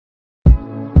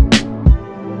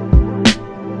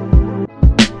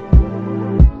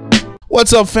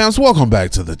What's up, fams? Welcome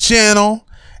back to the channel,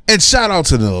 and shout out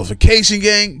to the notification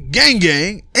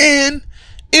gang. And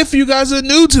if you guys are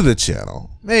new to the channel,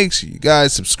 make sure you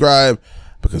guys subscribe,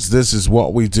 because this is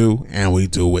what we do, and we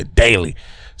do it daily.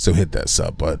 So hit that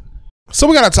sub button. So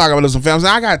we gotta talk about this one, fams.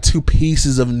 Now, I got two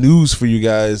pieces of news for you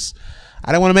guys.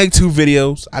 I didn't want to make two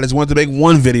videos. I just wanted to make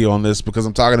one video on this because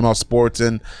I'm talking about sports,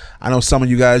 and I know some of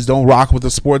you guys don't rock with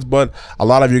the sports, but a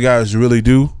lot of you guys really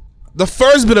do. The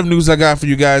first bit of news I got for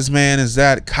you guys, man, is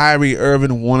that Kyrie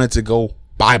Irving wanted to go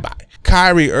bye-bye.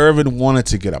 Kyrie Irving wanted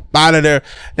to get up out of there.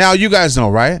 Now, you guys know,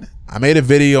 right? I made a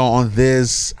video on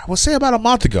this, I would say about a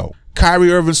month ago.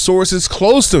 Kyrie Irving's sources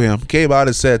close to him came out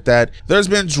and said that there's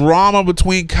been drama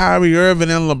between Kyrie Irving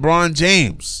and LeBron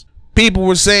James. People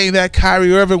were saying that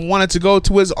Kyrie Irving wanted to go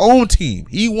to his own team.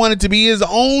 He wanted to be his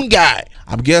own guy.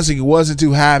 I'm guessing he wasn't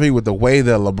too happy with the way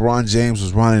that LeBron James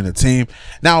was running the team.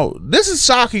 Now, this is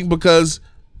shocking because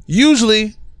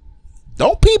usually,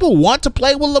 don't people want to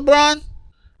play with LeBron?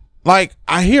 Like,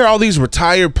 I hear all these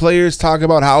retired players talk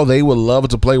about how they would love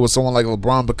to play with someone like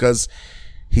LeBron because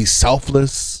he's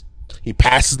selfless. He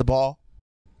passes the ball.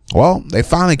 Well, they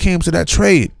finally came to that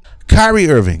trade. Kyrie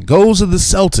Irving goes to the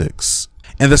Celtics.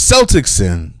 And the Celtics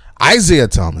send Isaiah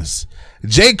Thomas,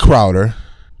 Jay Crowder,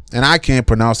 and I can't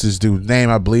pronounce this dude's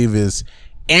name. I believe is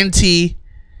Ante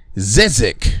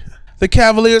Zizic. The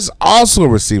Cavaliers also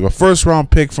receive a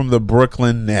first-round pick from the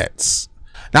Brooklyn Nets.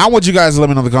 Now, I want you guys to let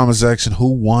me know in the comment section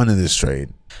who won in this trade.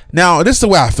 Now, this is the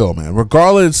way I feel, man.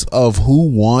 Regardless of who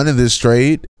won in this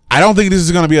trade, I don't think this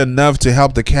is going to be enough to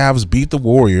help the Cavs beat the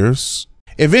Warriors.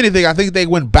 If anything, I think they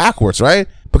went backwards, right?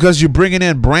 Because you're bringing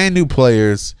in brand new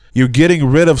players. You're getting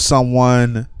rid of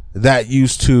someone that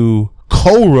used to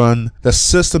co-run the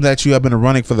system that you have been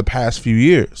running for the past few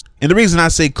years. And the reason I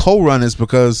say co-run is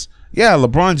because, yeah,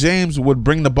 LeBron James would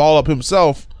bring the ball up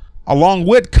himself along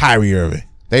with Kyrie Irving.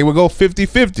 They would go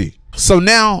 50-50. So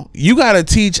now you got to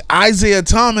teach Isaiah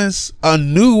Thomas a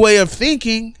new way of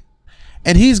thinking,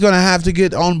 and he's going to have to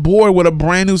get on board with a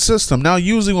brand new system. Now,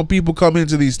 usually when people come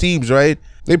into these teams, right,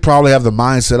 they probably have the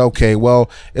mindset, okay, well,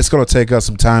 it's going to take us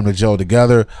some time to gel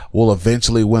together. We'll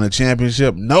eventually win a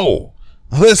championship. No.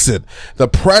 Listen, the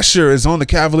pressure is on the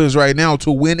Cavaliers right now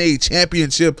to win a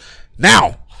championship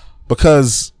now,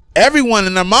 because everyone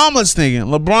and their mama's thinking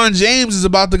LeBron James is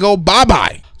about to go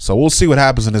bye-bye. So we'll see what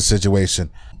happens in this situation.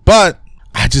 But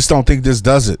I just don't think this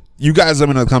does it. You guys let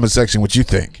me know in the comment section what you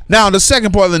think. Now, the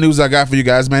second part of the news I got for you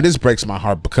guys, man, this breaks my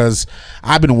heart because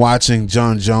I've been watching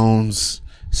Jon Jones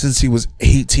since he was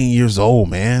 18 years old,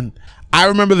 man. I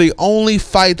remember the only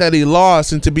fight that he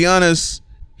lost, and to be honest,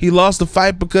 he lost the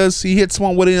fight because he hit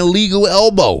someone with an illegal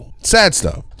elbow. Sad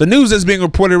stuff. The news that's being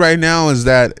reported right now is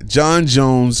that Jon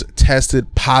Jones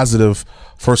tested positive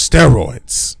for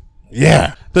steroids.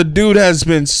 Yeah, the dude has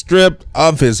been stripped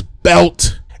of his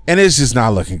belt. And it's just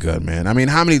not looking good, man. I mean,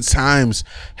 how many times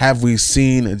have we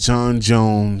seen Jon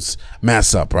Jones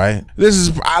mess up, right? This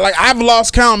is like, I've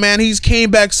lost count, man. He's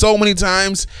came back so many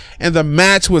times, and the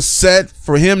match was set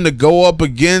for him to go up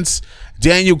against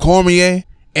Daniel Cormier,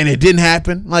 and it didn't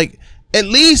happen. Like, at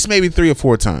least maybe 3 or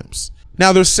 4 times.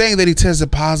 Now, they're saying that he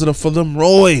tested positive for them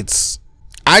roids.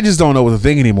 I just don't know what to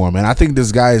think anymore, man. I think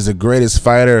this guy is the greatest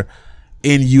fighter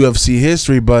in UFC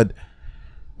history, but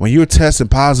when you're testing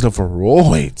positive for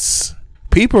roids,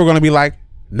 people are going to be like,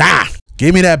 nah,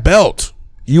 give me that belt.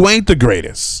 You ain't the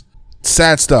greatest.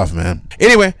 Sad stuff, man.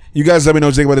 Anyway, you guys let me know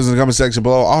what you think about this in the comment section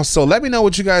below. Also, let me know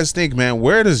what you guys think, man.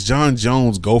 Where does Jon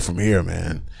Jones go from here,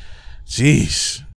 man? Jeez.